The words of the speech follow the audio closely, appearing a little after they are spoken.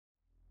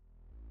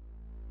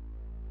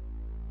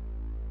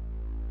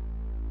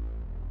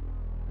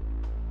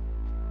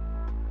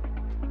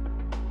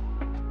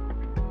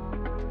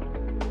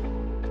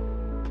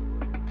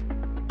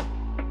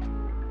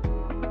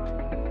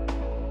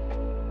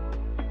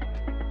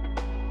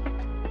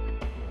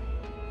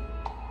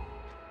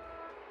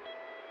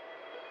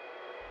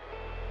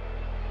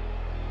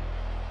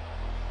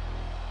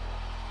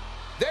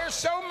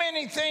so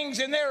many things,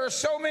 and there are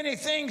so many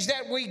things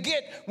that we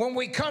get when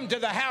we come to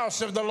the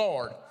house of the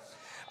Lord.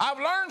 I've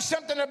learned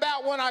something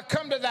about when I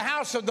come to the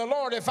house of the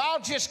Lord. If I'll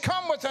just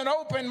come with an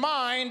open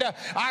mind,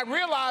 I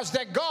realize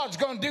that God's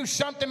going to do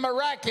something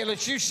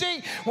miraculous. You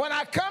see, when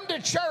I come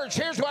to church,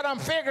 here's what I'm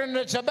figuring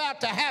that's about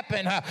to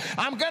happen.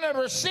 I'm going to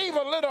receive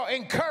a little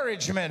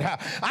encouragement.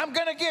 I'm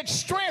going to get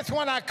strength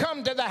when I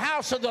come to the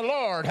house of the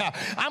Lord.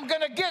 I'm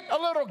going to get a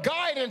little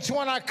guidance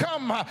when I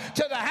come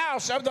to the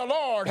house of the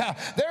Lord.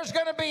 There's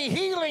going to be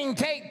healing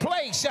take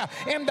place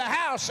in the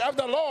house of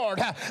the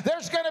Lord.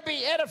 There's going to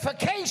be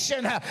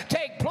edification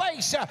take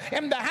place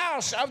in the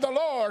house of the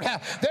Lord.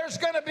 There's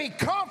going to be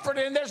comfort,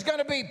 and there's going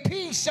to be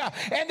peace,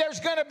 and there's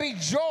going to be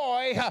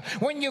joy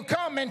when you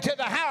come into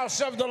the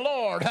house of the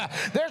Lord.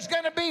 There's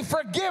going to be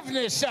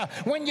forgiveness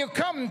when you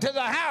come to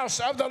the house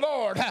of the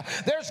Lord.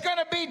 There's going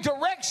to be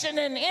direction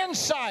and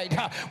insight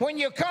when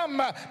you come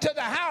to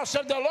the house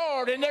of the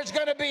Lord, and there's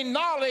going to be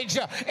knowledge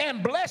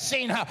and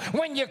blessing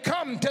when you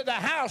come to the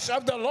house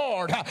of the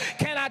Lord.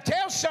 Can I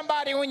tell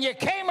somebody, when you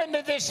came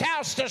into this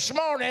house this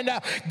morning,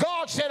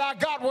 God said, I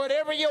got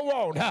whatever you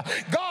want.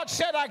 God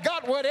said, I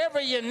got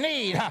whatever you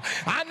need.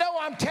 I know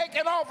I'm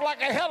taking off like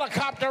a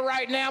helicopter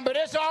right now, but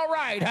it's all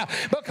right,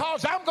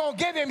 because I'm going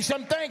to give him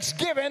some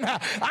thanksgiving.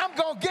 I'm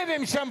going to give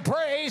him some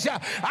praise.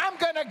 I'm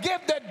going to give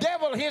the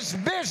devil his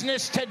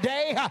business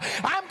today.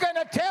 I'm going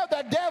to tell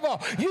the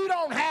devil, you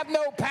don't have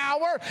no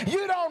power.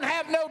 You don't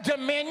have no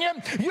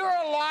dominion. You're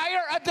a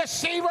liar, a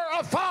deceiver,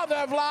 a father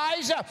of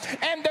lies,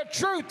 and the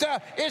truth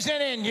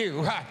isn't in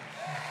you.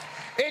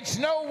 It's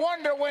no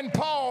wonder when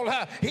Paul,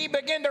 he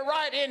began to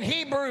write in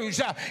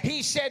Hebrews,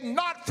 he said,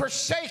 not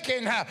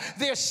forsaking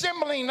the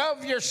assembling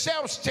of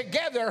yourselves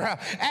together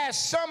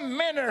as some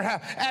manner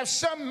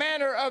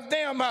of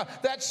them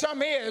that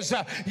some is.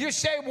 You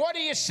say, what are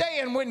you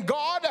saying? When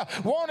God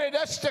wanted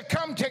us to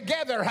come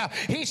together,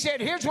 he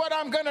said, here's what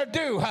I'm going to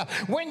do.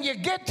 When you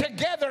get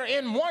together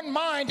in one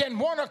mind and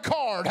one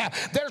accord,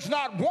 there's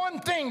not one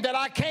thing that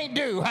I can't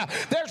do.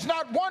 There's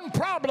not one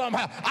problem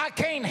I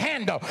can't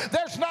handle.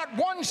 There's not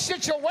one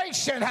situation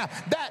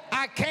that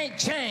I can't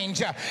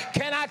change.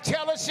 Can I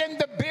tell us in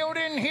the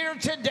building here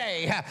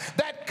today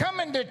that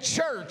coming to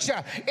church,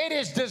 it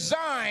is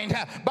designed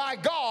by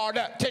God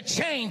to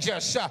change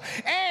us.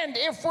 And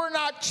if we're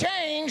not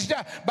changed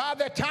by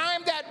the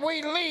time that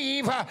we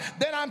leave,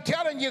 then I'm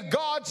telling you,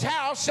 God's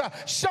house,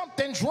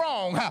 something's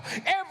wrong.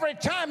 Every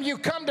time you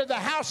come to the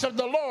house of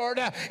the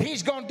Lord,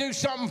 he's going to do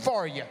something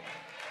for you.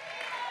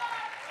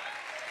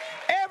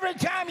 Every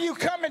time you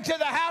come into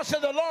the house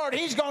of the Lord,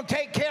 he's going to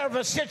take care of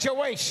a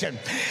situation.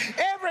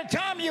 Every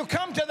time you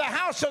come to the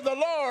house of the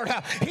Lord,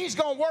 he's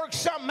going to work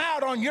something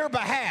out on your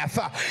behalf.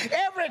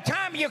 Every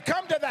time you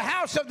come to the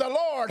house of the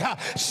Lord,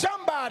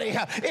 somebody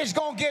is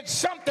going to get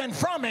something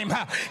from him.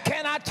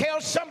 Can I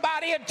tell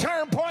somebody at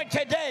Turn Point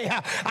today,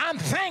 I'm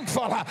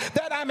thankful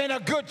that I'm in a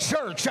good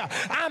church.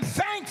 I'm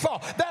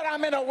thankful that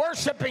I'm in a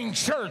worshiping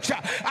church.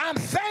 I'm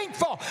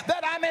thankful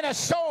that I'm in a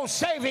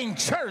soul-saving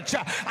church.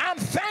 I'm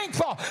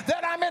thankful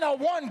that I'm in a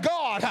one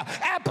God,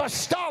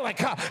 apostolic,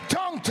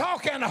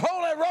 tongue-talking,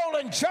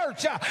 holy-rolling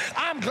church.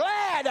 I'm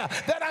glad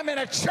that I'm in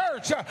a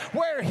church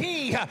where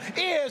he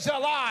is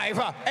alive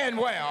and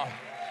well.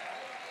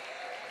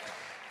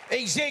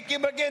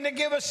 Ezekiel began to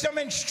give us some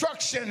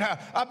instruction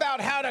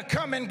about how to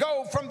come and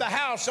go from the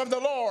house of the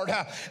Lord.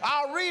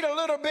 I'll read a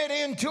little bit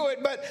into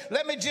it, but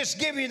let me just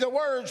give you the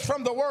words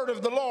from the word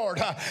of the Lord.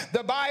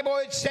 The Bible,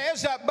 it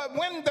says, but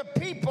when the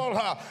people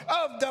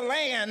of the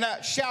land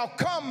shall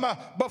come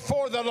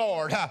before the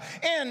Lord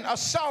in a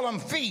solemn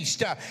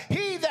feast,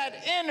 he that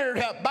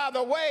entered by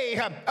the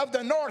way of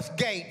the north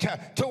gate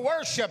to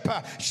worship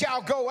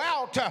shall go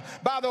out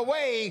by the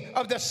way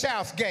of the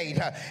south gate.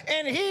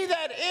 And he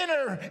that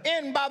enter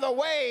in by the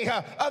way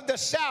of the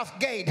south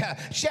gate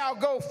shall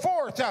go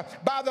forth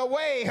by the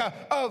way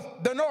of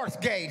the north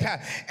gate,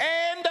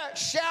 and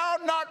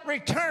shall not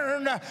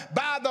return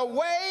by the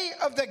way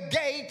of the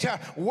gate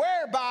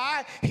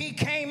whereby he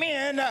came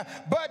in,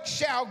 but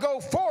shall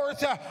go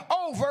forth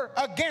over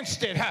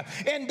against it.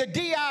 In the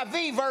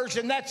DIV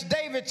version, that's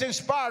David's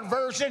inspired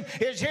version,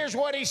 here's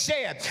what he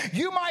said.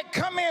 You might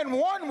come in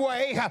one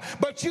way,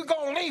 but you're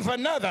going to leave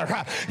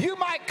another. You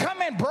might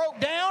come in broke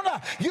down.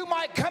 You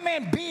might come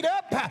in beat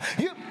up.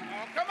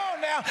 Come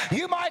on now.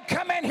 You might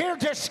come in here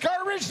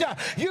discouraged.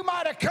 You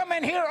might have come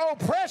in here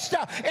oppressed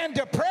and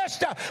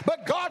depressed.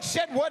 But God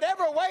said,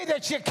 whatever way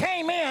that you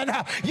came in,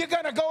 you're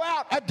going to go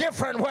out a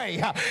different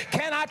way.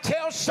 Can I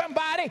tell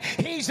somebody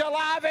he's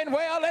alive and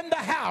well in the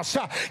house?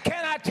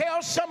 Can I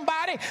tell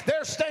somebody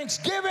there's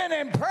thanksgiving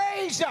and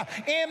praise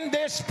in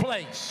this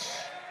place?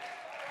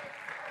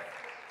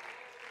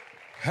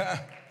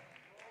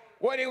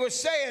 What he was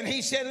saying,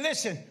 he said,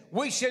 listen,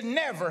 we should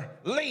never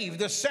leave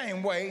the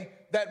same way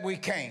that we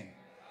came.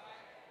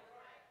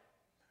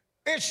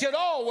 It should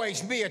always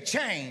be a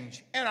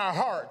change in our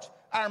hearts,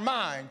 our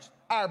minds,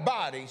 our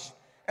bodies,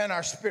 and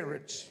our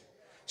spirits.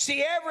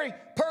 See, every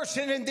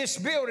person in this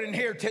building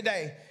here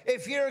today,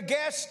 if you're a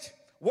guest,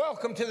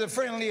 welcome to the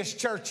friendliest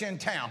church in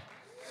town.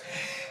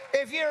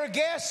 If you're a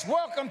guest,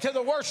 welcome to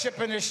the worship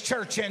in this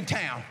church in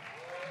town.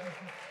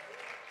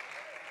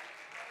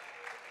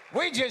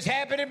 We just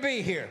happy to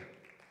be here.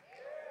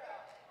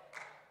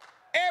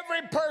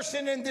 Every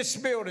person in this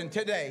building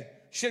today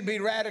should be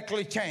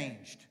radically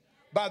changed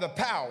by the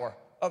power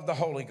of the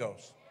Holy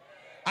Ghost.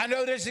 I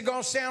know this is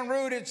going to sound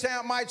rude,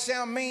 might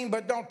sound mean,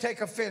 but don't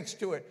take offense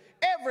to it.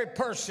 Every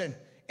person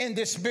in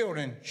this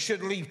building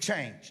should leave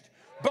changed.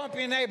 Bump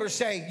your neighbor,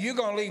 say, you're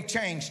going to leave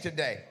changed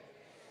today.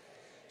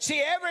 See,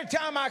 every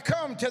time I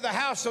come to the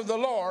house of the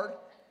Lord,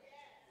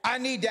 I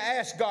need to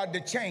ask God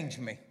to change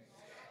me.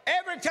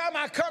 Every time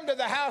I come to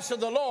the house of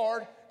the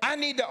Lord, I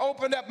need to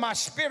open up my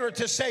spirit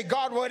to say,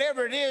 God,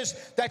 whatever it is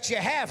that you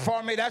have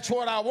for me, that's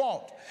what I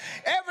want.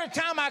 Every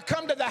time I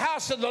come to the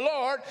house of the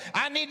Lord,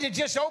 I need to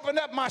just open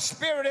up my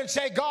spirit and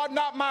say, God,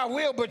 not my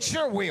will, but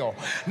your will.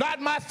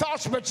 Not my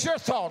thoughts, but your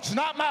thoughts.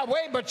 Not my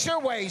way, but your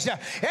ways.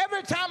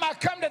 Every time I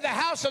come to the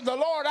house of the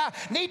Lord, I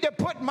need to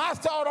put my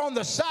thought on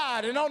the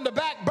side and on the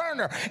back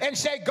burner and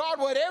say, God,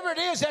 whatever it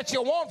is that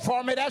you want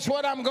for me, that's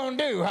what I'm going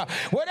to do.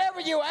 Whatever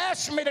you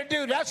ask me to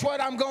do, that's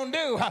what I'm going to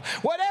do.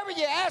 Whatever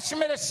you ask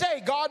me to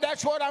say, God,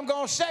 that's what I'm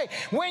going to say.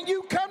 When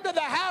you come to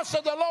the house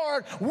of the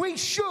Lord, we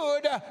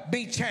should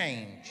be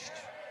changed.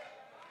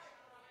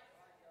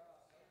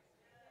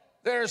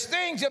 There's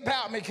things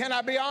about me, can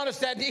I be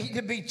honest, that need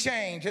to be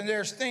changed. And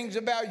there's things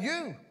about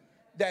you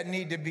that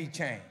need to be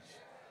changed.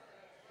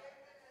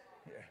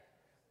 Yeah.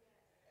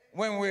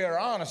 When we are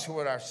honest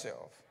with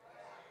ourselves.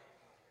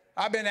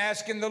 I've been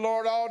asking the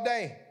Lord all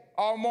day,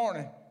 all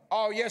morning,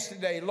 all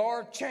yesterday,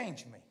 Lord,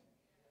 change me.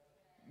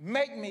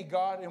 Make me,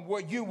 God, in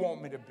what you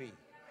want me to be.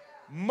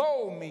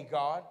 Mold me,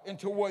 God,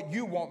 into what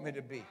you want me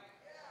to be.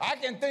 I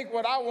can think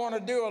what I want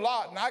to do a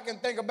lot, and I can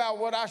think about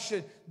what I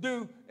should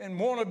do and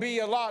want to be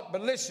a lot.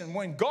 But listen,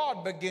 when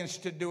God begins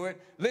to do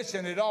it,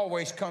 listen, it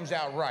always comes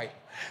out right.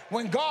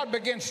 When God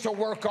begins to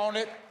work on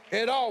it,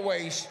 it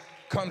always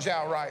comes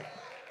out right.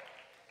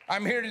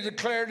 I'm here to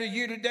declare to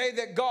you today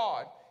that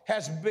God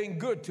has been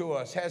good to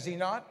us, has he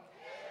not?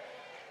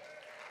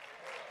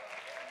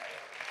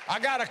 I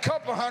got a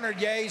couple hundred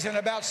yays and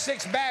about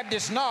 6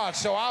 Baptist nods,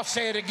 so I'll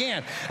say it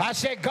again. I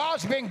said,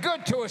 God's been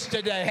good to us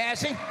today,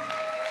 has he?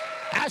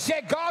 I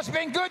said, God's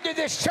been good to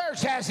this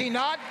church, has he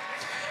not?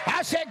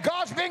 I said,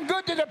 God's been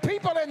good to the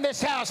people in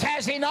this house,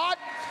 has he not?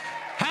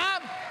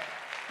 Huh?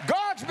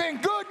 God's been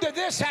good to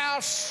this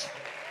house.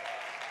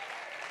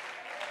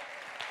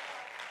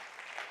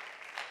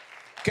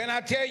 Can I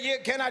tell you,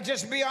 can I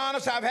just be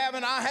honest? I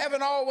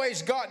haven't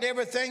always gotten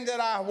everything that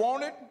I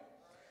wanted.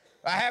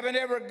 I haven't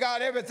ever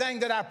got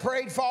everything that I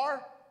prayed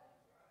for.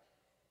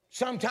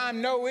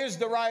 Sometimes no is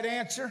the right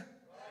answer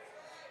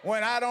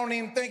when I don't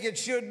even think it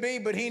should be,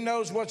 but he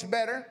knows what's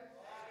better.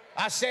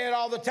 I say it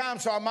all the time,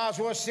 so I might as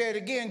well say it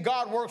again.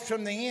 God works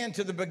from the end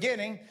to the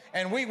beginning,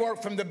 and we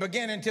work from the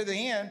beginning to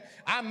the end.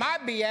 I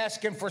might be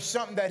asking for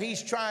something that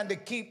he's trying to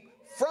keep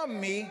from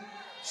me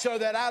so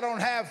that I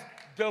don't have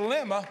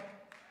dilemma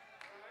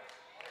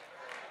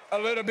a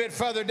little bit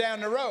further down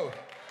the road.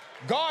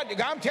 God,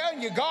 I'm telling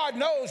you, God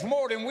knows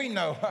more than we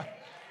know.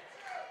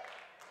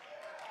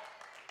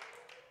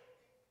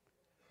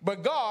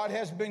 But God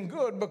has been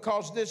good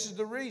because this is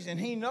the reason.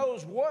 He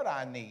knows what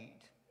I need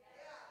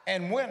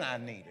and when I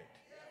need it.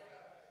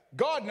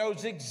 God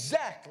knows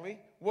exactly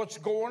what's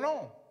going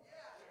on.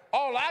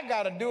 All I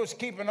got to do is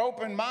keep an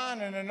open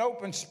mind and an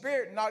open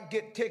spirit and not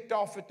get ticked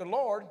off at the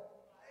Lord.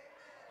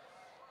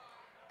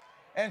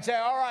 And say,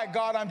 all right,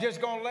 God, I'm just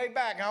going to lay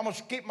back and I'm going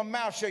to keep my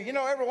mouth shut. You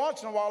know, every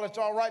once in a while, it's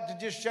all right to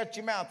just shut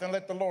your mouth and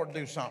let the Lord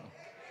do something.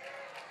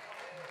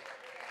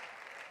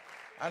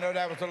 I know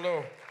that was a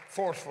little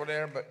forceful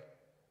there, but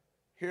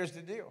here's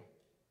the deal.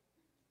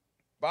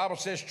 The Bible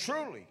says,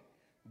 truly,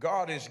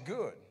 God is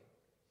good.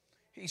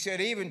 He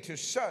said, even to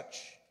such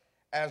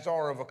as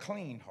are of a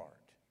clean heart.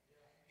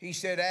 He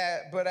said,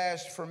 but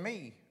as for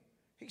me,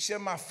 he said,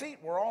 my feet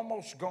were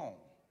almost gone.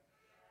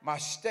 My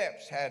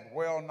steps had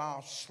well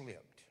nigh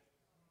slipped.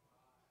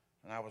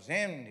 And I was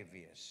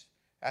envious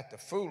at the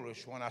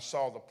foolish when I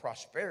saw the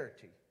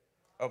prosperity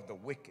of the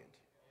wicked.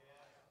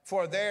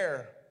 For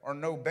there are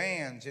no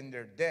bands in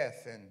their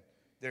death, and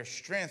their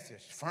strength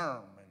is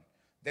firm, and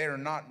they are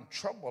not in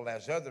trouble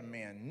as other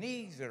men,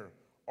 neither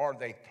are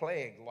they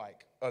plagued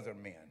like other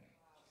men.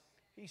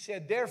 He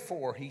said,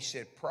 therefore, he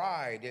said,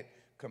 pride, it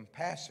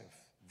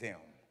compasseth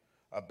them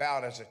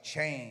about as a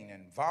chain,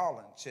 and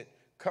violence, it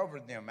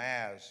covered them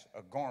as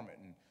a garment,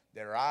 and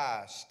their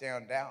eyes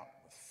stand out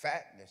with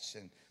fatness,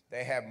 and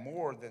they have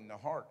more than the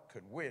heart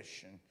could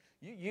wish. And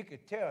you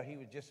could tell he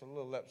was just a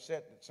little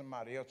upset that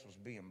somebody else was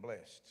being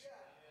blessed.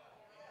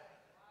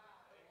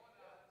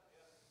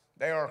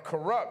 They are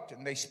corrupt,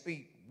 and they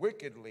speak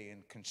wickedly,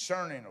 and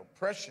concerning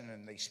oppression,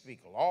 and they speak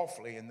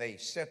lawfully, and they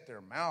set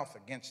their mouth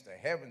against the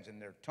heavens,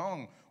 and their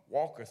tongue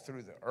walketh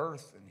through the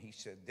earth. And he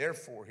said,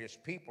 therefore his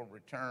people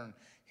return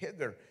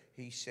hither.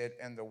 He said,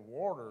 and the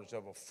waters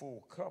of a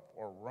full cup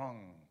are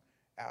wrung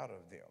out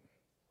of them.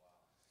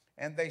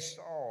 And they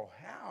saw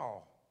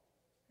how,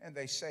 and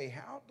they say,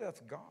 how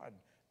doth God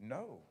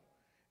know?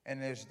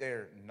 And is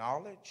there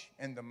knowledge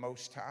in the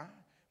Most High?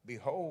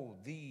 Behold,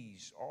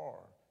 these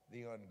are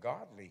the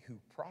ungodly who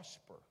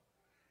prosper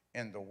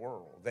in the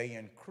world. They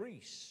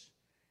increase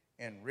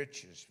in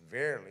riches.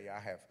 Verily, I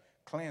have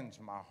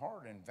cleansed my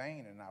heart in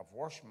vain, and I've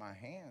washed my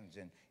hands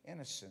in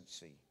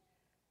innocency.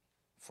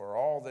 For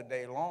all the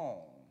day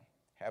long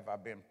have I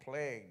been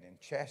plagued and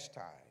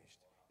chastised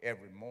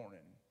every morning.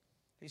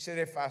 He said,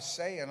 if I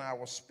say and I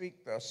will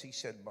speak thus, he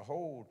said,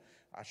 behold,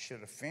 I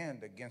should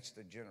offend against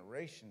the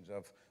generations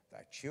of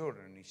thy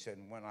children. He said,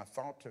 and when I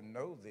thought to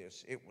know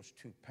this, it was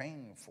too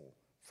painful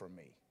for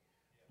me.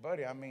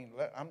 Buddy, I mean,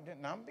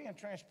 I'm being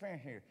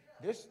transparent here.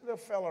 This little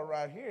fella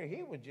right here,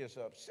 he was just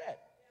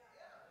upset.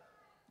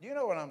 You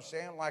know what I'm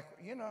saying? Like,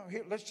 you know,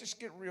 here, let's just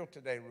get real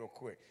today real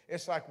quick.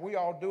 It's like we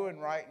all doing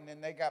right, and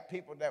then they got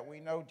people that we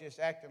know just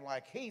acting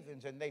like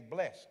heathens, and they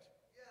blessed.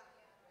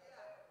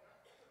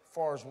 As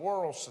far as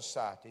world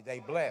society, they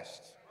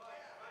blessed.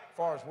 As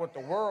far as what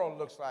the world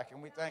looks like,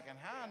 and we thinking,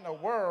 how in the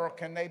world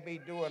can they be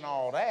doing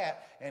all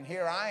that? And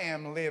here I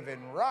am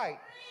living right,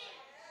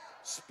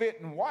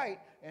 spitting white,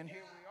 and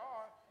here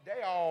we are.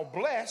 They all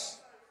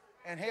blessed,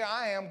 and here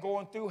I am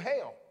going through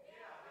hell.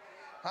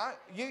 Huh?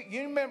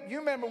 You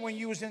remember when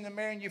you was in the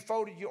mirror and you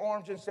folded your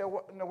arms and said,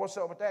 what's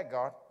up with that,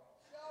 God?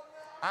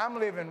 I'm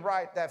living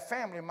right. That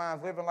family of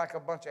mine's living like a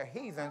bunch of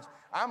heathens.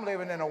 I'm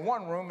living in a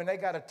 1 room and they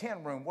got a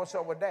 10 room. What's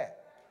up with that?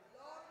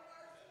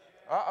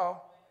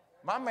 Uh-oh.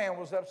 My man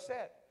was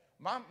upset.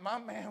 My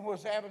man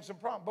was having some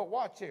problems. But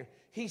watch here.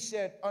 He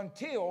said,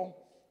 until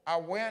I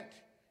went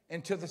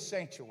into the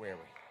sanctuary.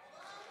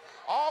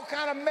 All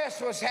kind of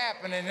mess was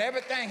happening and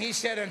everything. He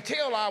said,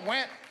 until I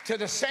went to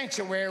the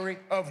sanctuary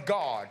of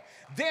God.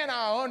 Then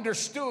I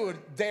understood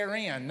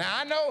therein. Now,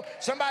 I know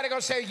somebody going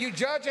to say, you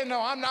judging?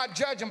 No, I'm not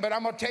judging, but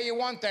I'm going to tell you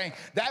one thing.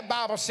 That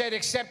Bible said,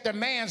 except a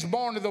man's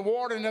born of the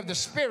water and of the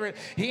Spirit,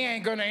 he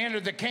ain't going to enter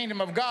the kingdom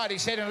of God. He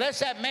said, unless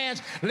that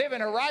man's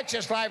living a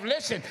righteous life.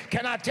 Listen,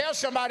 can I tell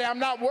somebody I'm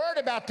not worried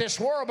about this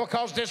world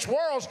because this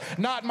world's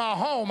not my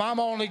home. I'm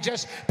only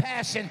just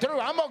passing through.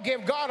 I'm going to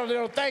give God a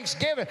little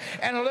thanksgiving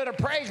and a little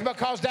praise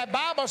because that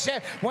Bible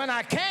said, when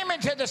I came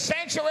into the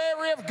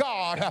sanctuary of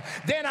God,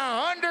 then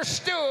I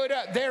understood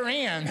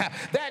therein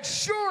that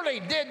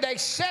surely did they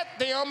set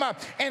them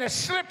in a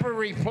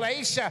slippery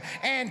place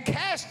and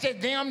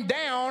casted them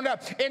down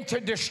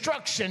into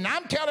destruction.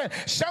 I'm telling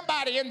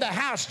somebody in the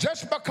house,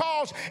 just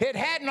because it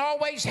hadn't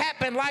always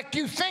happened like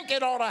you think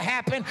it ought to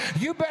happen,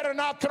 you better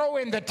not throw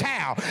in the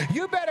towel.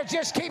 You better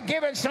just keep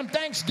giving some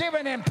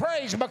thanksgiving and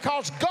praise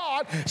because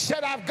God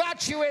said, I've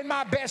got you in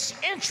my best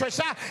interest.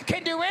 I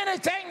can do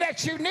anything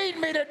that you need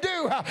me to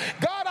do.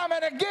 God, I'm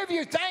going to give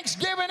you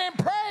thanksgiving and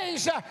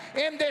praise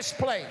in this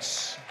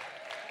place.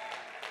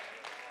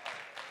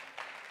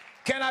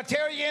 Can I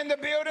tell you in the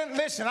building?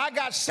 Listen, I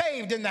got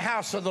saved in the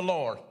house of the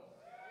Lord.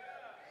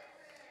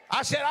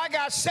 I said, I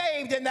got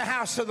saved in the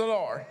house of the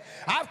Lord.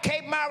 I've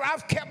kept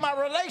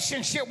my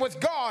relationship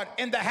with God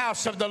in the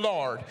house of the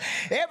Lord.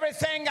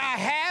 Everything I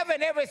have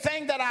and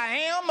everything that I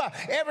am,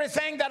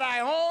 everything that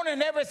I own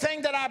and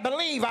everything that I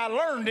believe, I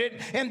learned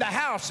it in the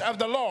house of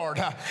the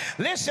Lord.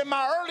 Listen,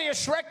 my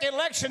earliest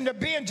recollection to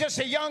being just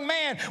a young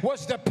man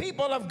was the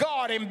people of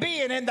God and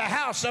being in the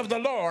house of the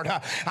Lord.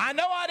 I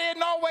know I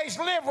didn't always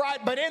live right,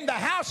 but in the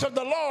house of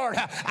the Lord,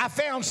 I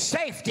found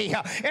safety.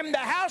 In the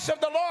house of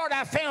the Lord,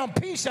 I found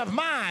peace of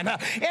mind.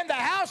 In the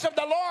house of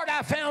the Lord,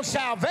 I found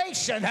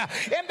salvation.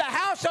 In the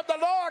house of the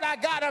Lord, I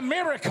got a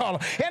miracle.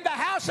 In the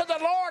house of the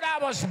Lord, I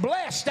was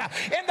blessed.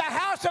 In the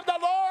house of the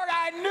Lord,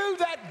 I knew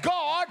that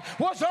God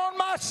was on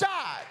my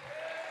side.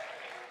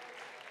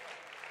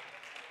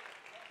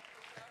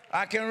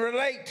 I can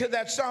relate to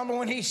that psalm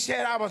when he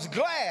said, I was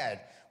glad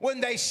when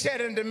they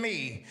said unto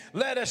me,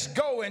 let us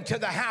go into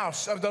the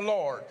house of the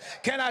Lord.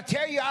 Can I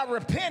tell you, I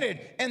repented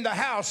in the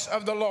house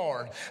of the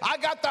Lord. I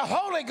got the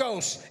Holy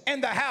Ghost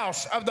in the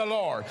house of the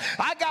Lord.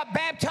 I got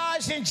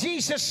baptized in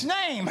Jesus'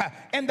 name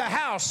in the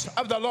house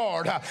of the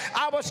Lord.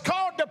 I was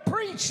called to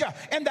preach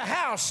in the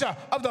house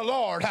of the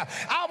Lord.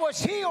 I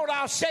was healed,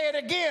 I'll say it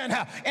again,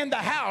 in the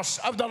house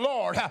of the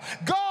Lord.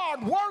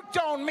 God worked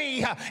on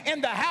me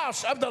in the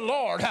house of the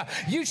Lord.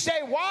 You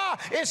say, why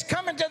is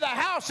coming to the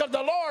house of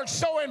the Lord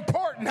so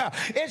important?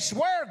 It's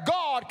where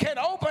God can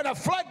open a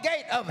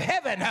floodgate of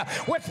heaven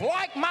with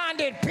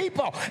like-minded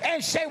people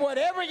and say,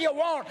 whatever you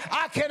want,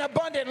 I can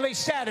abundantly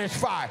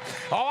satisfy.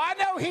 Oh, I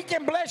know he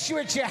can bless you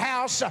at your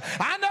house.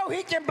 I know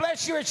he can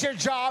bless you at your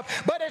job,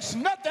 but it's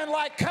nothing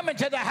like coming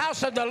to the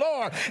house of the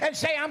Lord and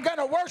say, I'm going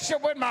to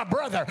worship with my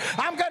brother.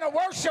 I'm going to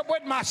worship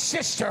with my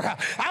sister.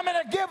 I'm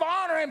going to give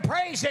honor and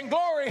praise and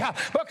glory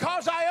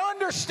because I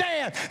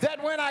understand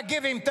that when I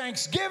give him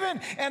thanksgiving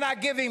and I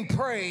give him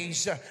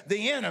praise,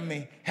 the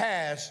enemy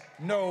has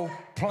no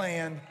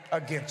plan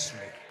against me.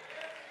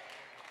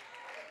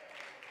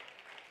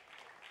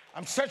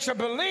 I'm such a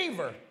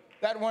believer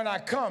that when I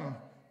come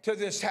to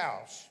this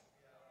house,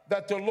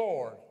 that the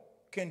Lord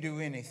can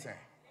do anything.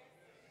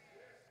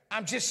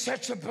 I'm just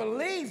such a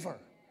believer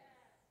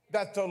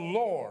that the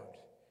Lord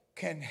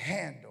can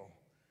handle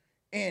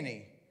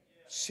any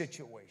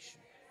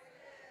situation.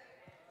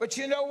 But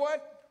you know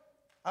what?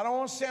 I don't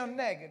want to sound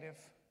negative,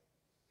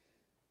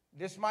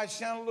 This might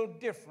sound a little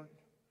different,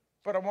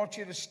 but I want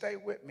you to stay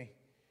with me.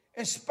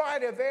 In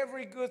spite of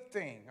every good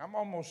thing, I'm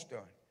almost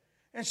done.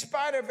 In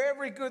spite of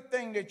every good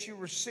thing that you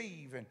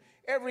receive and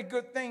every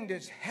good thing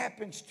that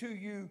happens to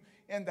you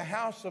in the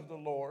house of the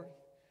Lord,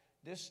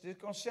 this is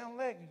going to sound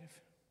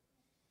negative.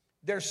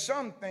 There's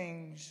some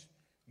things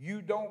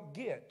you don't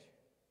get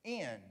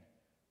in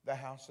the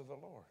house of the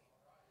Lord.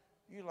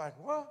 You're like,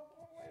 well,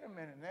 wait a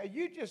minute now.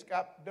 You just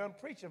got done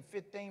preaching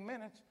 15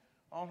 minutes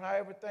on how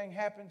everything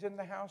happens in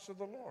the house of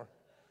the Lord.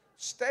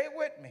 Stay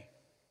with me.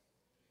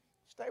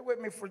 Stay with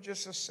me for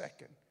just a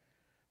second.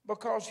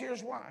 Because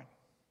here's why.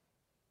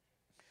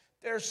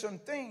 There's some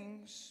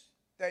things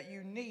that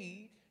you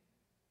need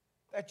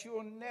that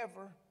you'll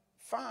never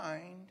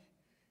find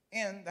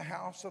in the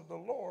house of the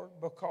Lord,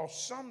 because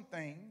some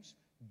things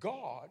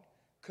God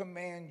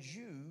commands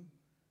you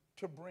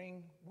to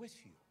bring with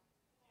you.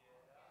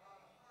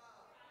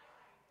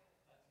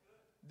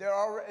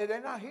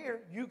 They're not here.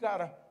 You got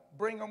to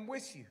bring them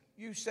with you.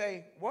 You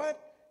say,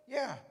 what?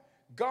 Yeah.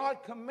 God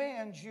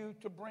commands you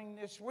to bring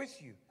this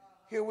with you.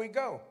 Here we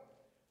go.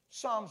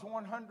 Psalms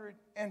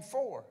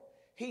 104.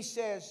 He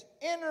says,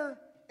 enter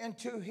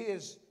into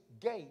his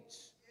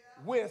gates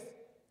with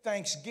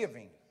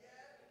thanksgiving.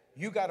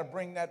 You got to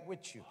bring that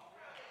with you.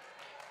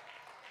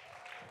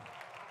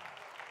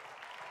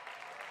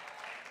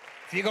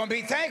 If you're going to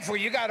be thankful,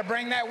 you got to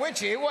bring that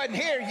with you. It wasn't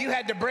here. You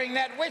had to bring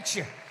that with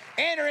you.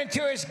 Enter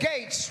into his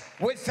gates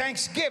with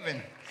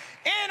thanksgiving.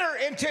 Enter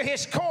into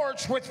his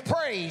courts with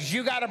praise.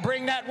 You got to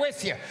bring that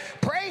with you.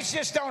 Praise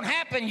just don't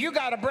happen. You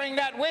got to bring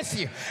that with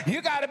you.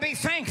 You got to be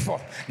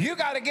thankful. You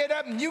got to get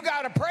up and you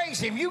got to praise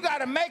him. You got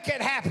to make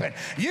it happen.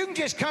 You can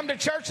just come to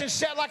church and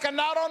sit like a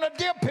knot on a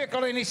dill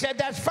pickle, and he said,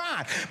 that's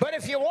fine. But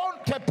if you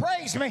want to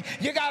praise me,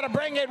 you got to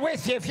bring it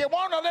with you. If you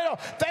want a little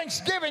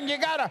thanksgiving, you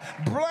got to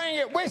bring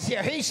it with you.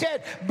 He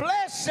said,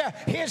 bless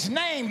his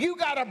name. You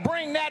got to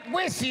bring that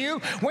with you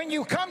when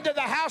you come to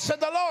the house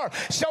of the Lord.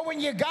 So when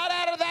you got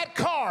out of that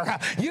car,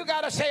 you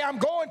got to say, I'm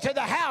going to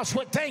the house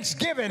with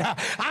thanksgiving.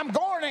 I'm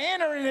going to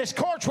enter in his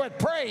courts with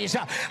praise.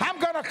 I'm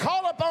going to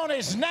call upon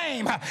his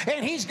name,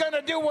 and he's going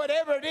to do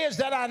whatever it is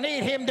that I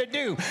need him to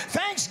do.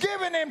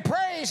 Thanksgiving and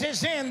praise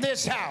is in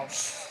this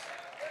house.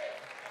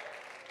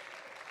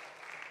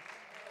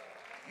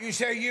 You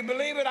say, you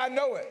believe it? I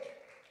know it.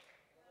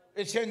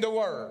 It's in the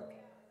Word.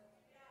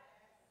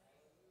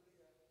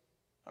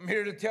 I'm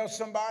here to tell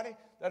somebody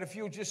that if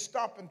you'll just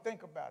stop and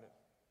think about it,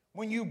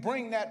 when you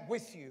bring that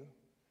with you,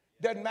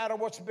 doesn't matter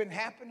what's been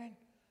happening.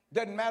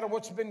 Doesn't matter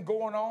what's been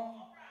going on.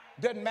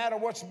 Doesn't matter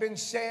what's been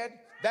said.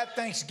 That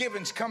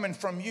thanksgiving's coming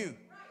from you.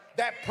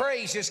 That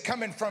praise is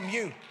coming from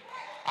you.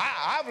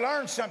 I've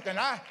learned something.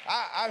 I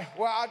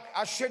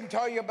shouldn't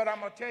tell you, but I'm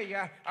going to tell you.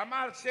 I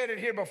might have said it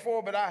here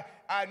before, but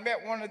I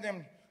met one of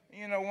them,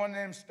 one of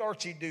them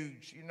starchy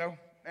dudes,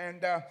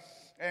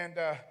 And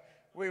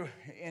we,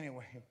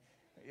 anyway,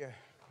 yeah.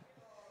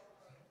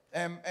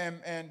 And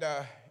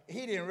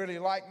he didn't really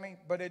like me,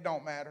 but it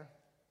don't matter.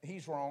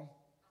 He's wrong.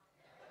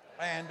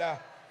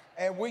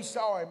 And we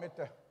saw him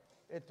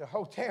at the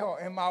hotel,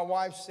 and my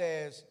wife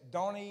says,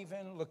 don't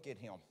even look at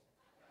him.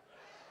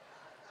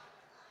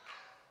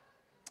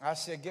 I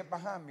said, get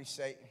behind me,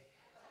 Satan.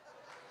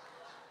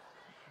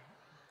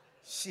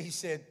 She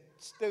said,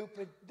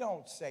 stupid,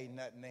 don't say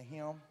nothing to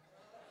him.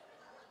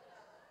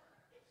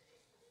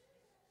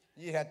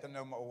 You have to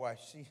know my wife.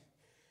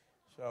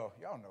 So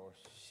y'all know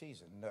her.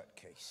 She's a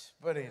nutcase.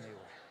 But anyway.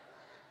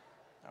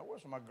 I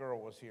wish my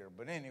girl was here,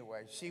 but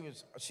anyway,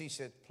 she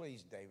said,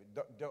 please, David,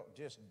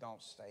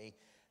 don't say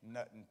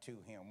nothing to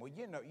him. Well,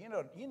 you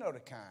know the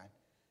kind.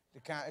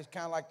 It's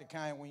kind of like the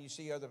kind when you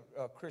see other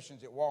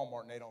Christians at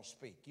Walmart and they don't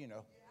speak, You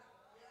know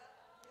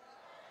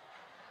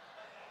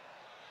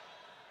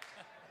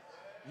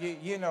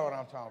what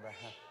I'm talking about.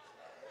 Huh?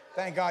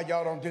 Thank God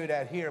y'all don't do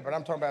that here, but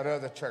I'm talking about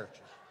other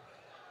churches.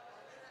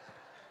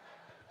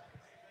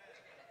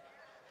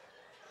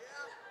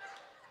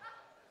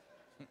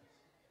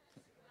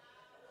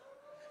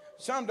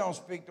 Some don't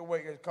speak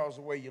because of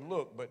the way you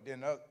look, but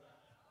then other.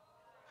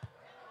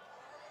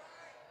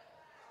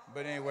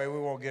 But anyway, we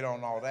won't get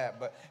on all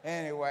that. But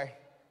anyway,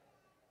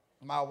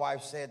 my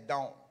wife said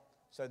don't.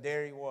 So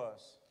there he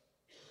was.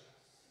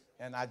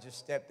 And I just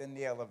stepped in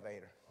the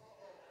elevator.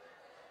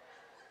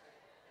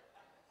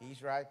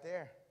 He's right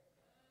there.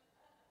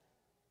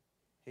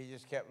 He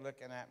just kept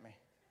looking at me.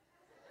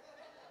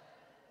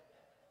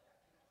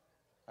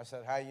 I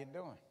said, how you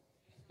doing?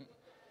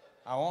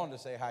 I wanted to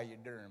say how you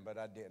doing, but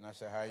I didn't. I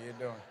said, how you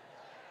doing?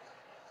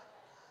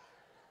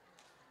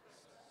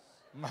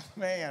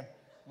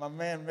 My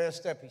man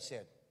messed up. He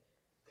said,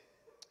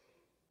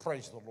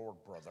 praise the Lord,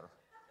 brother.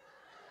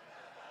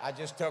 I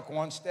just took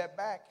one step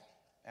back,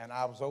 and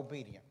I was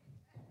obedient.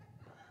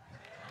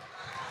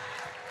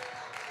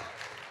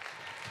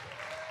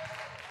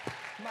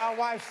 My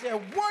wife said,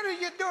 what are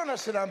you doing? I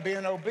said, I'm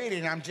being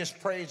obedient. I'm just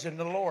praising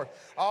the Lord.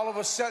 All of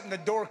a sudden, the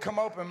door come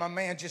open. My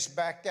man just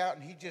backed out,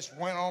 and he just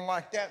went on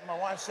like that. And my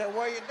wife said,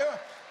 what are you doing?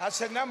 I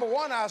said, number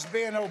one, I was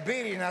being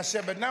obedient. I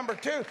said, but number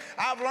two,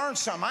 I've learned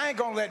something. I ain't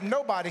going to let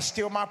nobody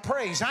steal my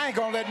praise. I ain't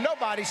going to let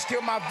nobody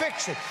steal my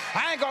victory.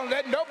 I ain't going to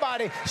let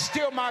nobody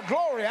steal my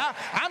glory.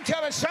 I'm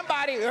telling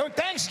somebody,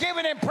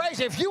 Thanksgiving and praise,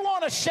 if you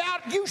want to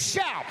shout, you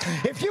shout.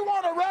 If you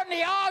want to run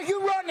the aisle,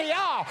 you run the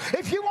aisle.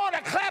 If you want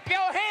to clap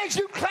your hands,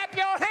 you clap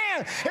your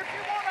hands. If you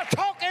want to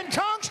talk in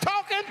tongues,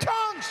 talk in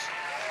tongues.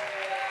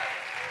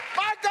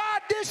 My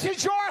God, this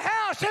is your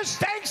house. It's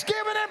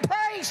Thanksgiving and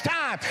praise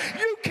time.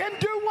 You can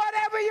do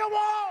whatever you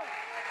want,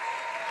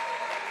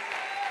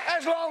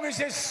 as long as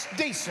it's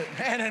decent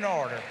and in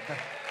order.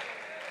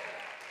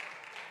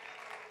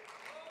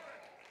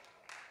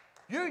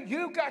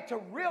 You got to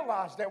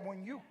realize that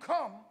when you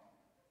come,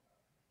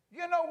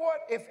 you know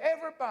what? If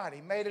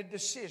everybody made a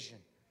decision,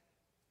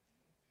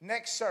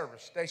 next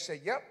service, they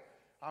say, yep,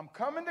 I'm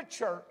coming to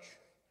church,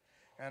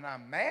 and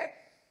I'm mad,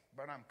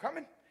 but I'm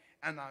coming,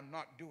 and I'm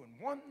not doing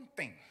one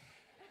thing.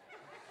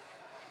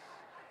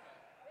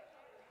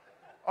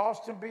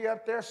 Austin be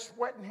up there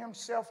sweating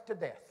himself to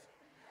death.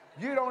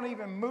 You don't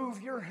even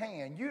move your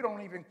hand. You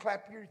don't even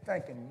clap. You're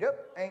thinking,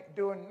 yep, ain't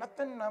doing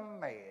nothing, I'm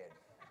mad.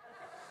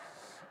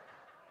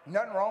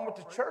 Nothing wrong with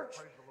the church.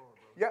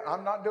 Yeah,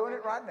 I'm not doing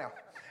it right now.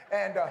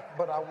 And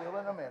but I will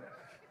in a minute.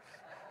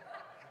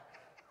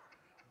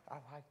 I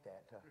like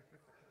that.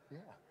 Yeah.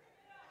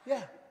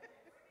 Yeah.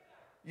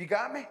 You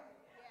got me? Yes,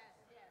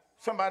 yes.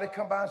 Somebody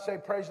come by and say,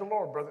 praise the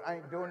Lord, brother. I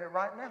ain't doing it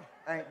right now.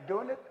 I ain't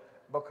doing it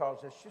because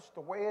it's just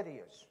the way it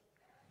is.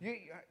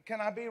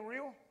 Can I be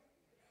real?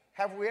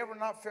 Have we ever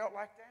not felt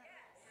like that?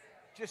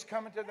 Yes. Just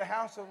coming to the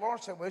house of the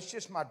Lord, said, well, it's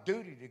just my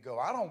duty to go.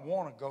 I don't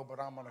want to go,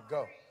 but I'm going to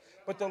go.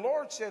 But the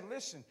Lord said,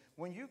 listen,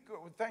 when you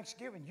go with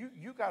Thanksgiving,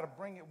 you got to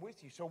bring it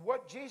with you. So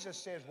what Jesus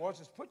says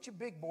is put your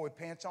big boy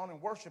pants on and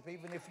worship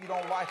even if you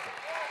don't like it.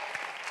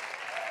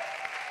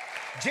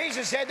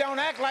 Jesus said, don't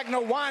act like no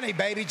whiny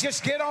baby.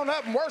 Just get on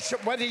up and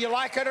worship whether you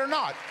like it or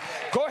not.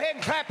 Go ahead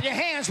and clap your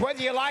hands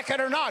whether you like it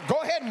or not. Go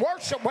ahead and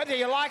worship whether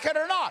you like it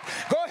or not.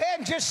 Go ahead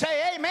and just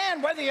say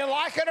amen whether you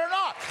like it or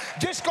not.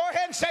 Just go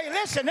ahead and say,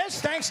 listen,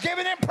 it's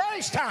Thanksgiving and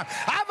praise time.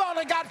 I've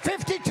only got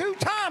 52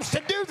 times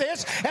to do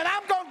this, and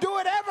I'm going to do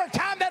it every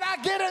time that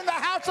I get in the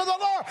house of the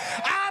Lord.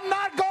 I'm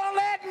not going to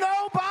let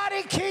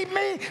nobody keep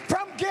me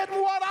from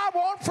getting what I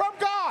want from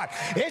God.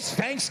 It's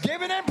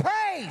Thanksgiving and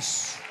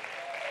praise.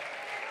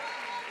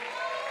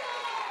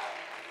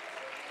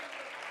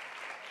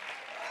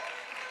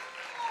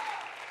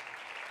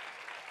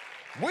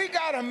 We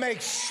got to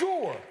make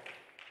sure,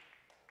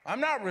 I'm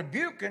not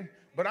rebuking,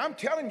 but I'm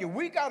telling you,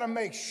 we got to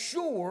make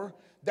sure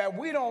that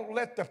we don't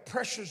let the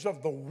pressures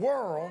of the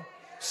world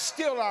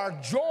steal our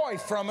joy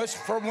from us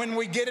for when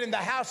we get in the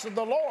house of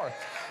the Lord.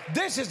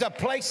 This is a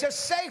place of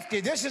safety.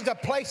 This is a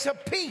place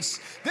of peace.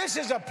 This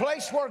is a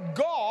place where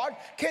God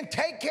can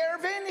take care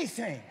of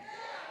anything.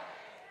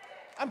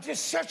 I'm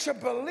just such a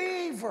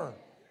believer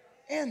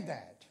in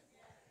that.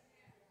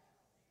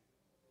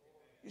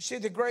 You see,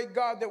 the great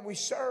God that we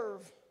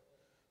serve,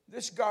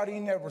 this God, he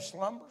never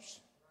slumbers.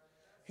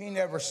 He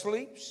never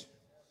sleeps.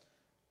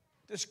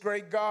 This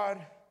great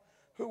God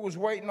who was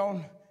waiting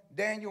on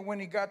Daniel when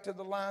he got to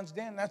the lion's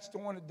den, that's the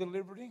one that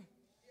delivered him.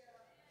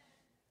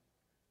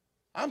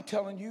 I'm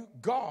telling you,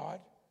 God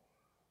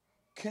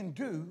can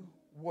do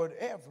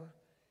whatever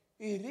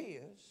it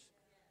is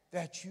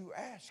that you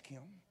ask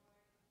him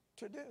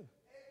to do.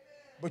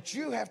 But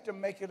you have to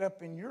make it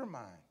up in your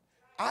mind.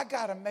 I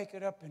got to make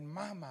it up in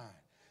my mind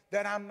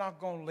that I'm not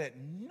going to let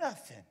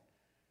nothing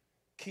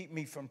keep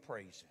me from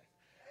praising.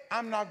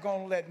 I'm not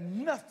going to let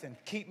nothing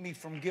keep me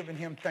from giving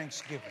him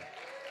thanksgiving.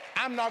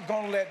 I'm not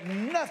going to let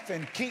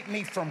nothing keep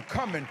me from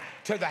coming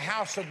to the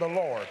house of the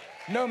Lord.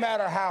 No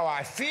matter how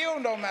I feel,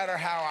 no matter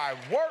how I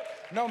work,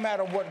 no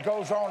matter what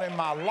goes on in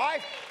my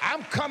life,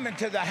 I'm coming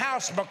to the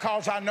house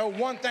because I know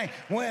one thing.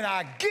 When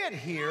I get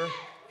here,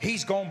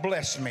 he's going to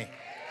bless me.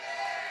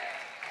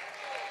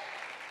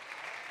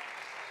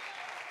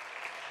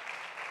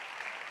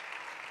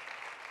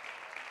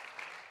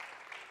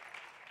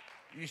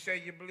 You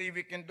say you believe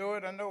he can do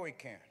it? I know he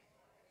can.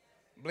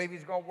 Believe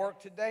he's going to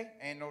work today?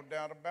 Ain't no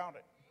doubt about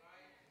it.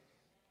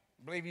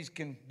 Believe he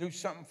can do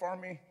something for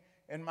me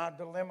in my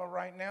dilemma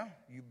right now?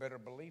 You better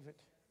believe it.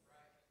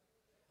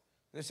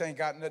 This ain't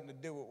got nothing to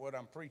do with what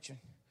I'm preaching,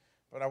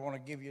 but I want to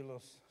give you a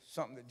little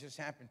something that just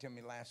happened to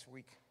me last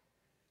week.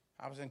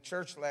 I was in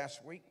church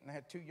last week, and I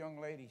had two young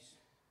ladies,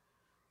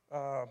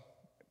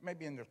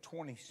 maybe in their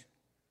 20s.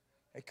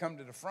 They come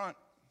to the front,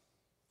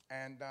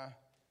 and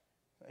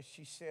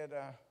she said,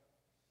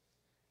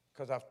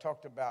 because I've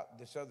talked about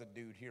this other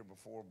dude here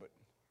before, but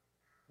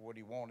what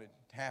he wanted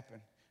to happen,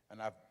 and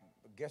I've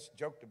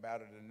joked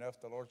about it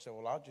enough. The Lord said,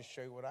 well, I'll just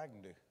show you what I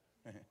can do.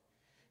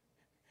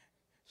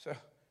 So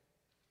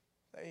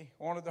they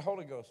wanted the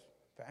Holy Ghost,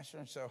 Pastor,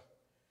 and so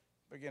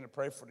began to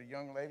pray for the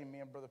young lady, me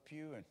and Brother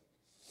Pugh, and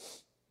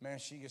man,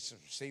 she gets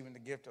receiving the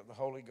gift of the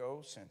Holy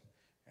Ghost, and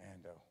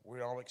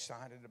we're all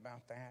excited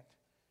about that.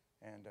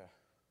 And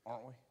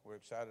aren't we? We're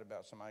excited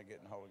about somebody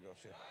getting the Holy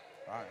Ghost here.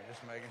 All right,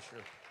 just making sure.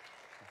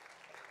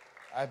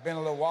 It's been a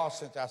little while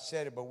since I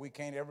said it, but we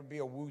can't ever be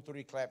a woo,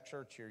 three, clap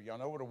church here. Y'all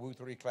know what a woo,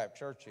 three, clap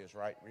church is,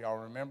 right? Y'all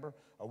remember?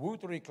 A woo,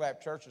 three, clap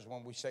church is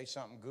when we say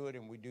something good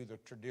and we do the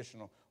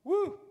traditional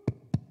woo.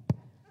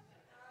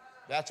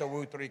 That's a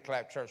woo, three,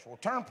 clap church. Well,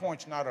 Turn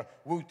Point's not a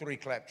woo, three,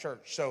 clap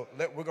church. So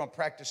we're going to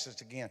practice this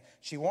again.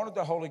 She wanted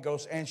the Holy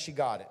Ghost and she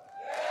got it.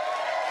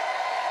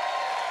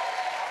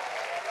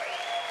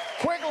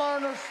 Quick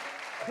learners.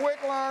 Quick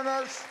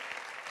learners.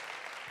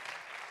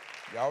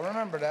 Y'all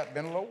remember that.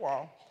 Been a little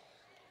while.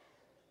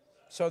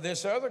 So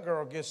this other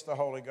girl gets the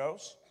Holy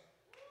Ghost.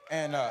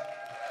 And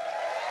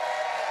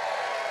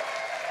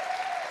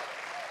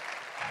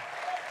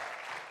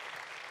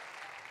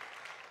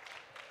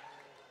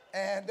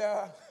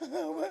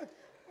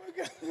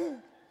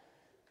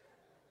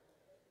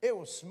it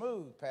was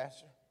smooth,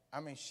 Pastor. I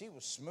mean, she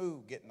was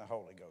smooth getting the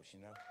Holy Ghost, you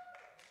know.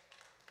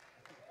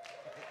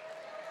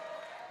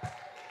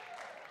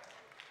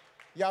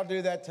 Y'all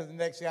do that to the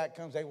next guy that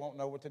comes, they won't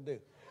know what to do. You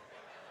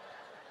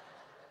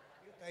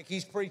think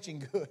he's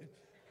preaching good.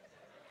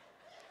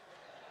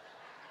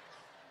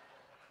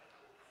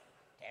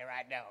 They're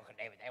right now, because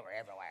they were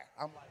everywhere.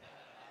 I'm like,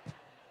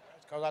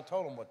 that's because I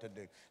told them what to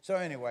do. So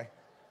anyway,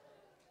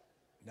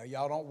 now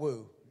y'all don't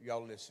woo,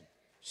 y'all listen.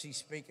 She's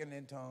speaking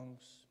in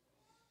tongues,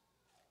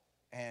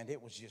 and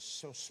it was just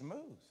so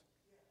smooth.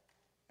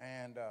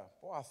 And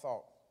boy, I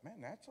thought,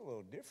 man, that's a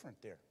little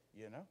different there,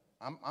 you know.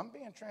 I'm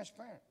being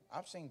transparent.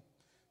 I've seen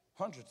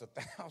hundreds of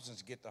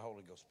thousands get the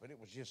Holy Ghost, but it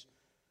was just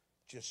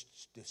this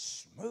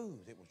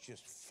smooth. It was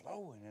just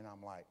flowing, and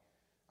I'm like,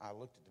 I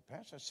looked at the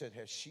pastor. I said,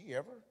 has she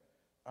ever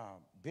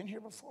been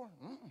here before?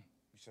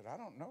 He said, I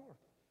don't know her.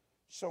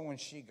 So when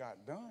she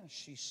got done,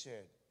 she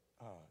said,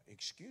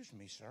 excuse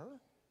me, sir.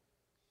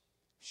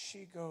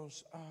 She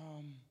goes,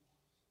 I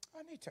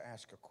need to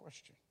ask a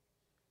question.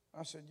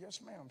 I said, yes,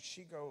 ma'am.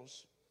 She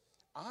goes,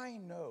 I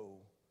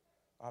know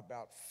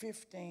about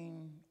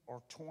 15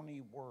 or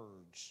 20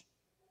 words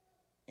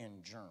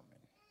in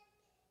German.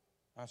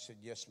 I said,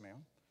 yes,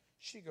 ma'am.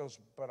 She goes,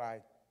 but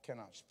I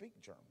cannot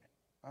speak German.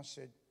 I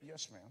said,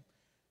 yes, ma'am.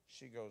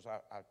 She goes, I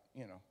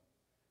you know,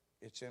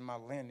 it's in my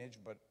lineage,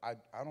 but I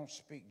don't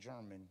speak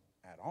German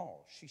at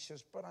all. She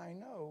says, but I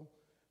know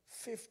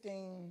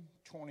 15,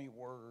 20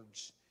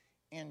 words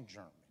in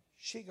German.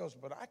 She goes,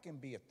 but I can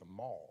be at the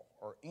mall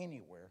or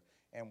anywhere,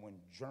 and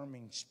when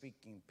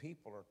German-speaking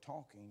people are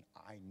talking,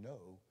 I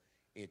know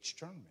it's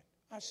German.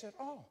 I said,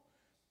 oh,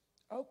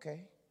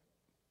 okay.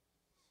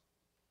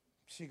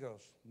 She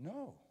goes,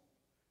 no.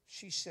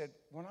 She said,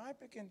 when I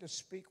begin to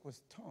speak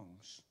with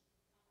tongues,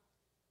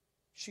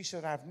 she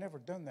said, I've never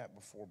done that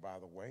before, by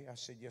the way. I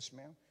said, yes,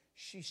 ma'am.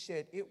 She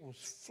said, it was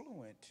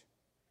fluent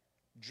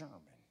German.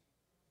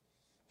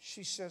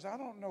 She says, I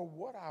don't know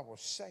what I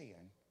was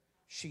saying.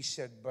 She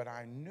said, but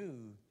I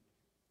knew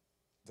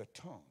the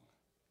tongue.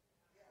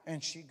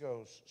 And she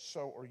goes,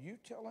 so are you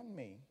telling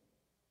me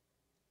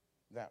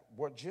that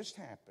what just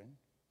happened,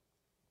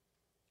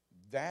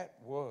 that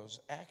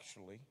was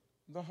actually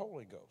the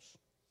Holy Ghost?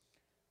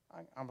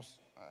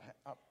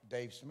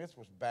 Dave Smith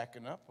was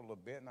backing up a little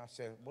bit, and I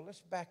said, well, let's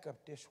back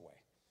up this way.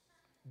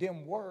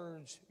 Them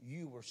words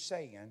you were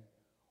saying,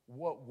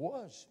 what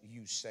was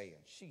you saying?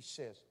 She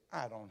says,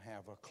 I don't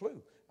have a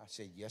clue. I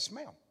said, yes,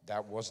 ma'am.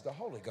 That was the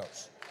Holy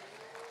Ghost.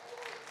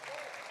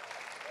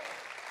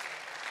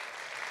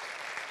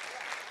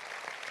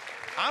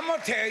 I'm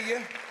going to tell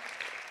you,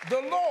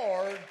 the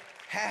Lord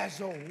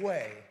has a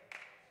way,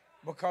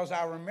 because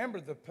I remember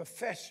the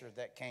professor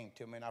that came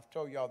to me, and I've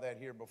told y'all that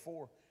here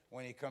before,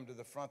 when he come to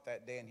the front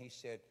that day, and he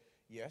said,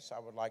 yes, I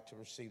would like to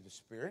receive the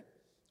Spirit.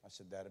 I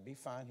said, that'll be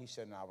fine. He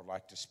said, and I would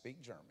like to speak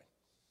German.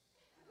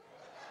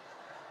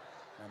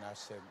 And I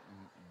said,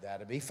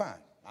 that'll be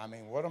fine. I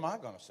mean, what am I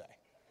going to say?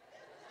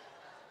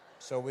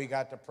 So we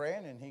got to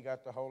praying, and he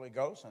got the Holy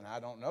Ghost, and I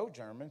don't know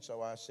German,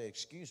 so I said,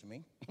 excuse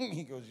me.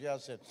 He goes, yeah. I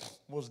said,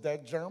 was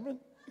that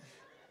German?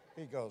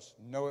 He goes,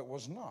 no, it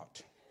was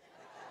not.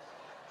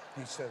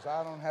 He says,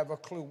 I don't have a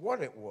clue what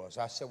it was.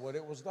 I said, well,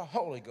 it was the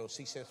Holy Ghost.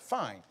 He says,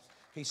 fine.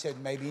 He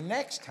said, maybe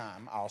next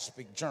time I'll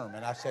speak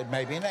German. I said,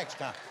 maybe next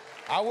time.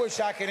 I wish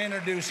I could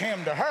introduce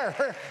him to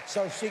her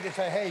so she could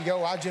say, hey,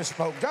 yo, I just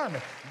spoke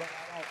German. But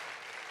I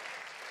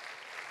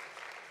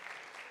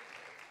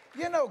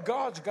don't. You know,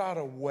 God's got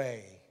a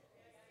way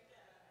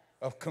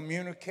of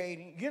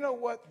communicating. You know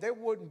what? There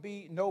wouldn't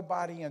be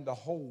nobody in the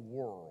whole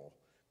world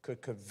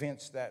could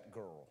convince that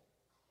girl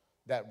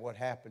that what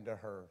happened to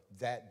her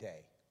that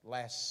day,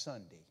 last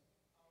Sunday,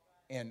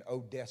 in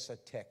Odessa,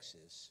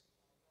 Texas.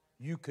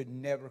 You could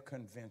never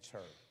convince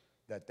her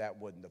that that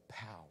wasn't the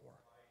power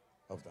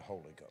of the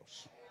Holy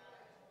Ghost.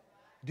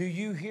 Do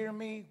you hear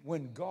me?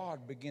 When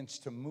God begins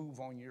to move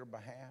on your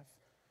behalf,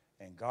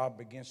 and God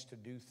begins to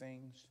do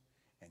things,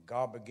 and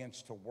God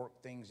begins to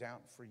work things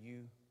out for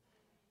you,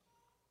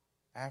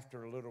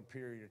 after a little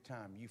period of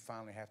time, you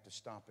finally have to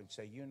stop and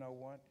say, you know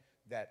what?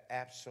 That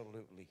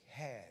absolutely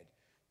had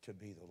to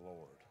be the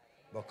Lord,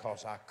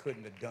 because I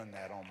couldn't have done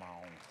that on my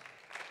own.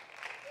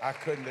 I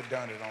couldn't have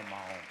done it on my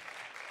own.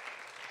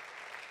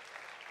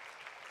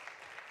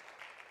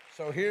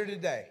 So here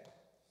today,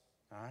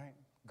 all right,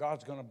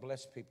 God's going to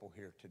bless people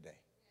here today.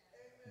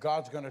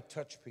 God's going to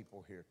touch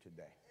people here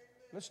today.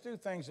 Let's do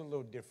things a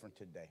little different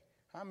today.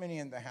 How many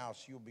in the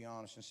house, you'll be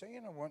honest and say,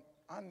 you know what,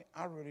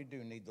 I really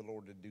do need the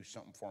Lord to do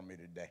something for me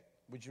today.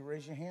 Would you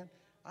raise your hand?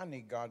 I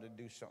need God to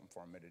do something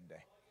for me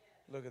today.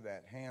 Look at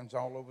that, hands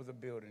all over the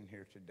building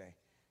here today.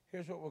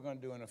 Here's what we're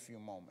going to do in a few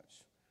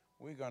moments.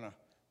 We're going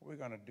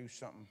to do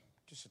something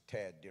just a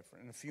tad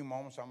different. In a few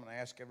moments, I'm going to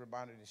ask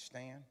everybody to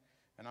stand,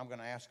 and I'm going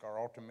to ask our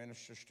altar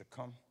ministers to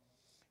come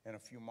in a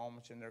few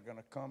moments, and they're going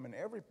to come. And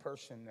every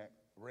person that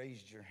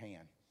raised your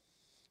hand,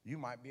 you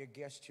might be a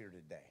guest here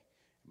today.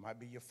 It might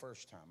be your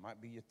first time,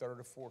 might be your third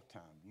or fourth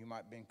time. You might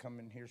have been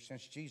coming here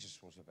since Jesus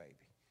was a baby.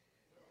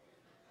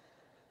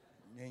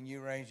 And you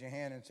raise your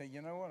hand and say,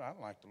 you know what,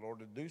 I'd like the Lord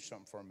to do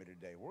something for me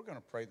today. We're going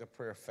to pray the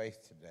prayer of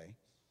faith today.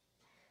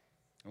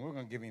 And we're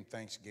going to give him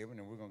thanksgiving,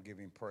 and we're going to give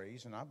him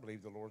praise. And I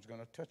believe the Lord's going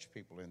to touch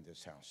people in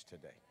this house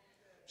today.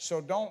 So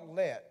don't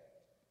let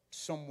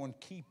someone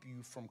keep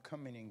you from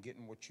coming and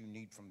getting what you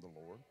need from the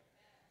Lord.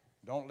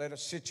 Don't let a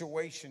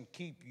situation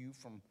keep you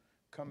from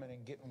coming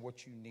and getting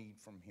what you need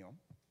from him.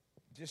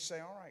 Just say,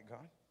 all right,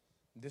 God,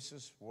 this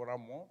is what I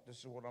want. This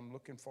is what I'm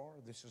looking for.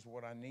 This is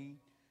what I need.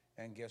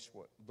 And guess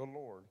what? The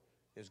Lord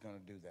is going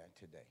to do that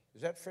today.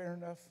 Is that fair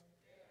enough?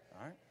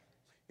 All right.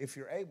 If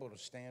you're able to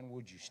stand,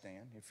 would you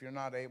stand? If you're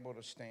not able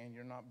to stand,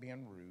 you're not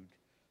being rude.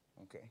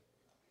 Okay.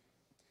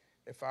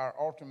 If our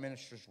altar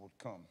ministers would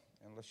come,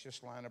 and let's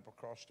just line up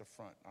across the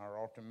front. Our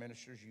altar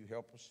ministers, you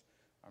help us.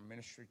 Our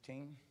ministry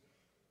team,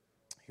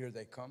 here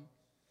they come.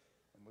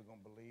 And we're going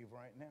to believe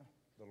right now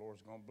the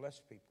Lord's going to bless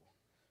people.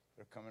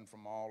 They're coming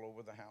from all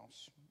over the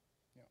house.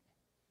 Yep.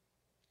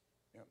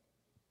 Yep.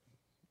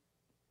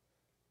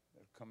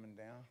 They're coming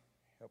down,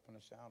 helping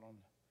us out on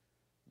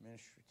the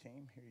ministry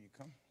team. Here you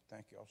come.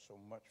 Thank you all so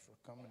much for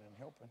coming and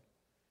helping.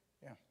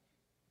 Yeah.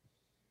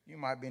 You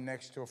might be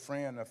next to a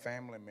friend, a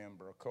family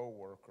member, a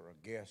co-worker,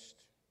 a guest.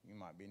 You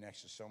might be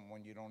next to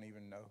someone you don't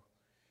even know.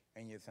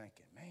 And you're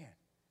thinking, man,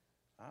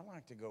 I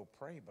like to go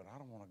pray, but I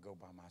don't want to go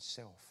by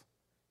myself.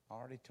 I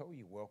already told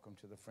you, welcome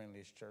to the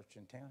friendliest church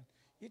in town.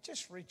 You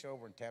just reach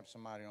over and tap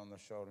somebody on the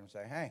shoulder and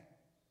say, hey,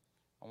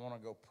 I want to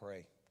go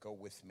pray. Go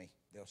with me.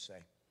 They'll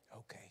say,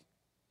 okay.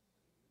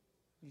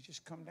 You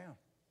just come down.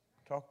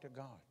 Talk to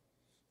God.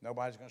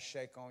 Nobody's going to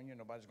shake on you.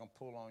 Nobody's going to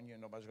pull on you.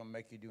 Nobody's going to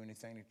make you do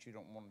anything that you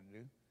don't want to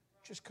do.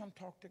 Just come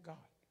talk to God.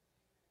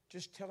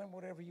 Just tell him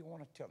whatever you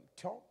want to tell him.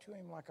 Talk to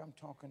him like I'm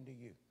talking to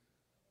you.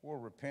 We'll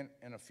repent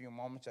in a few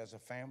moments as a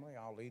family.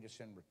 I'll lead us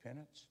in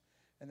repentance.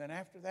 And then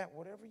after that,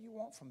 whatever you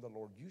want from the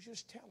Lord, you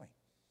just tell him.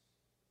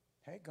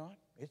 Hey, God,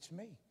 it's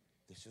me.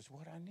 This is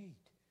what I need.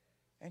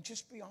 And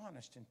just be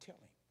honest and tell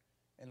him.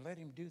 And let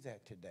him do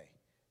that today.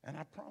 And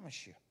I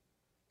promise you,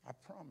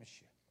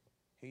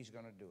 he's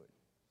going to do it.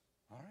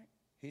 All right?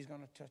 He's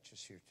going to touch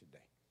us here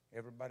today.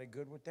 Everybody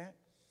good with that?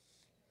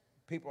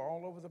 People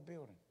all over the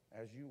building,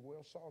 as you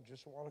well saw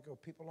just a while ago,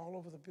 people all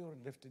over the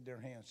building lifted their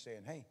hands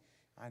saying, hey,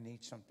 I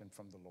need something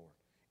from the Lord.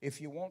 If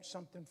you want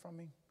something from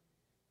him,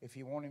 if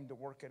you want him to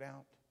work it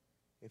out,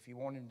 if you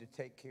want him to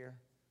take care,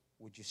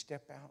 would you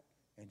step out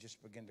and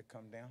just begin to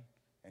come down?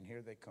 And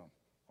here they come,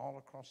 all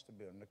across the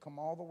building. They come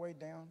all the way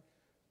down.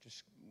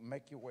 Just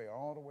make your way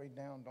all the way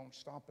down. Don't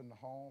stop in the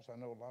halls. I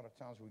know a lot of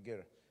times we get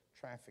a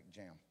traffic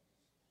jam.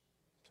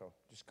 So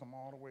just come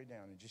all the way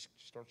down and just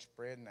start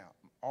spreading out.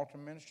 Altar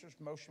ministers,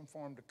 motion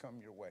for them to come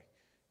your way.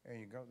 There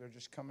you go. They're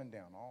just coming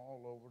down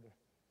all over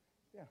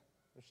yeah,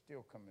 they're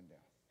still coming down.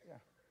 Yeah,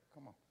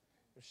 come on.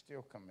 They're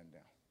still coming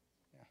down.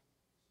 Yeah,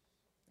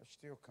 they're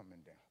still coming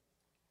down.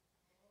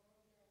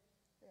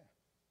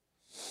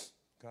 Yeah.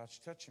 God's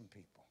touching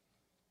people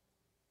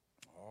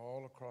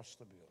all across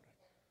the building.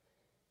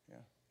 Yeah.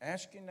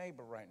 Ask your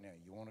neighbor right now,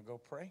 you want to go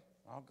pray?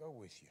 I'll go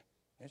with you.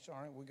 It's all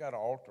right. We got an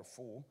altar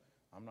full.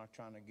 I'm not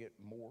trying to get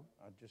more.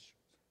 I just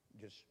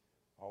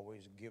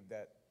always give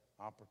that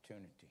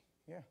opportunity.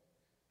 Yeah.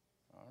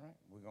 All right.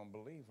 We're going to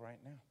believe right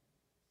now.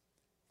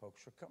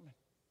 Folks are coming.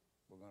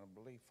 We're going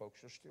to believe.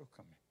 Folks are still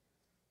coming.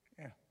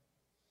 Yeah.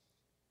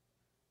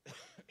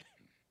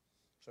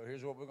 So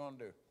here's what we're going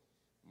to do.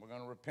 We're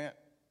going to repent.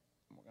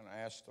 We're going to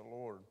ask the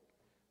Lord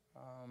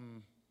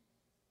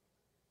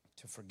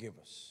to forgive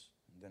us.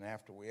 And then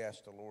after we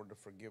ask the Lord to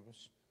forgive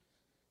us,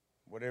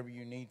 whatever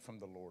you need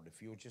from the Lord,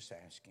 if you'll just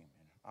ask him.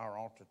 And our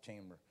altar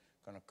team are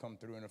going to come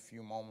through in a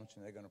few moments,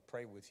 and they're going to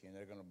pray with you, and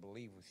they're going to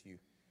believe with you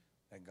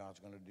that God's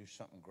going to do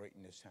something great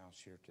in this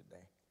house here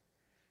today.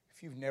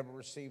 If you've never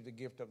received the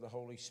gift of the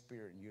Holy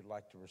Spirit and you'd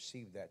like to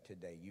receive that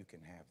today, you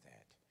can have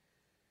that.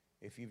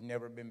 If you've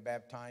never been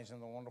baptized in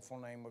the wonderful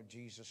name of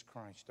Jesus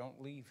Christ, don't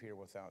leave here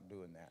without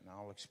doing that, and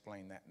I'll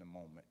explain that in a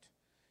moment.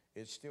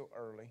 It's still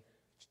early.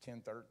 It's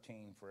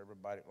 10:13 for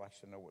everybody that likes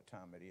to know what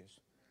time it is.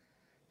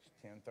 It's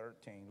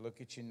 10:13. Look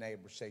at your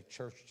neighbor. Say,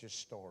 church just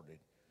started.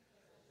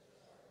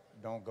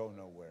 Don't go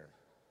nowhere.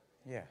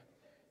 Yeah.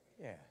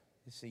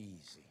 It's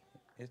easy.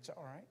 It's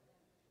all right.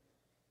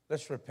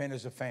 Let's repent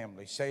as a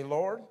family. Say,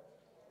 Lord,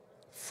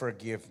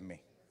 forgive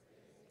me.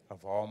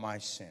 of all my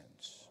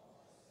sins.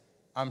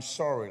 I'm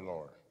sorry,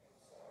 Lord,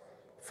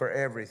 for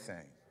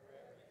everything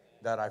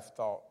that I've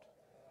thought,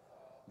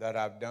 that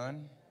I've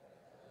done,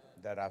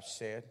 that I've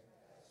said,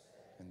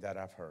 and that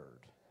I've heard.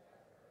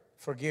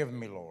 Forgive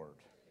me, Lord,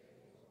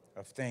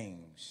 of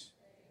things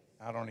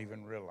I don't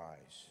even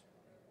realize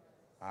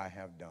I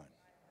have done.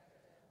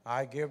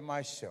 I give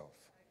myself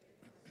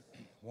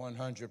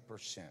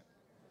 100%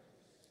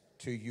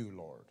 to you,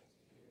 Lord.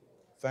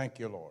 Thank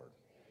you, Lord,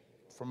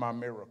 for my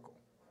miracle,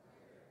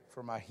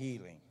 for my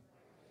healing,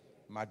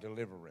 my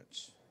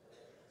deliverance.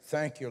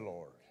 Thank you,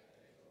 Lord,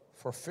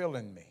 for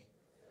filling me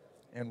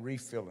and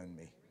refilling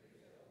me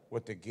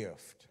with the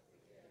gift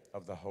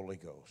of the Holy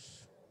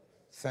Ghost.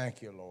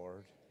 Thank you,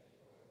 Lord,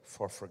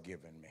 for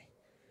forgiving me.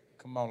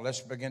 Come on, let's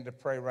begin to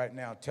pray right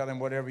now. Tell him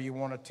whatever you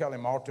want to tell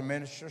him. Altar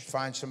ministers,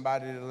 find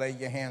somebody to lay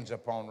your hands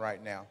upon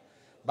right now.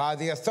 By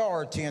the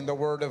authority in the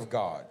Word of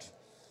God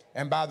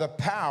and by the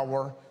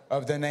power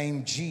of the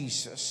name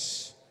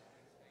Jesus,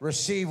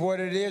 receive what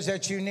it is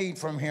that you need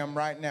from him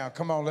right now.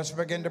 Come on, let's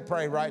begin to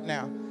pray right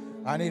now.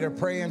 I need a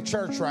praying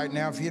church right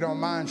now. If you don't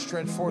mind,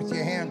 stretch forth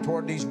your hand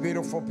toward these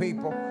beautiful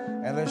people.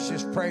 And let's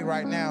just pray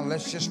right now.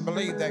 Let's just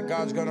believe that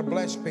God's going to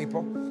bless people.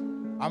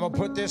 I'm going to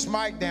put this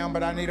mic down,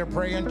 but I need a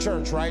praying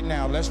church right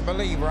now. Let's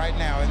believe right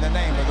now in the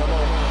name of the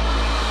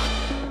Lord.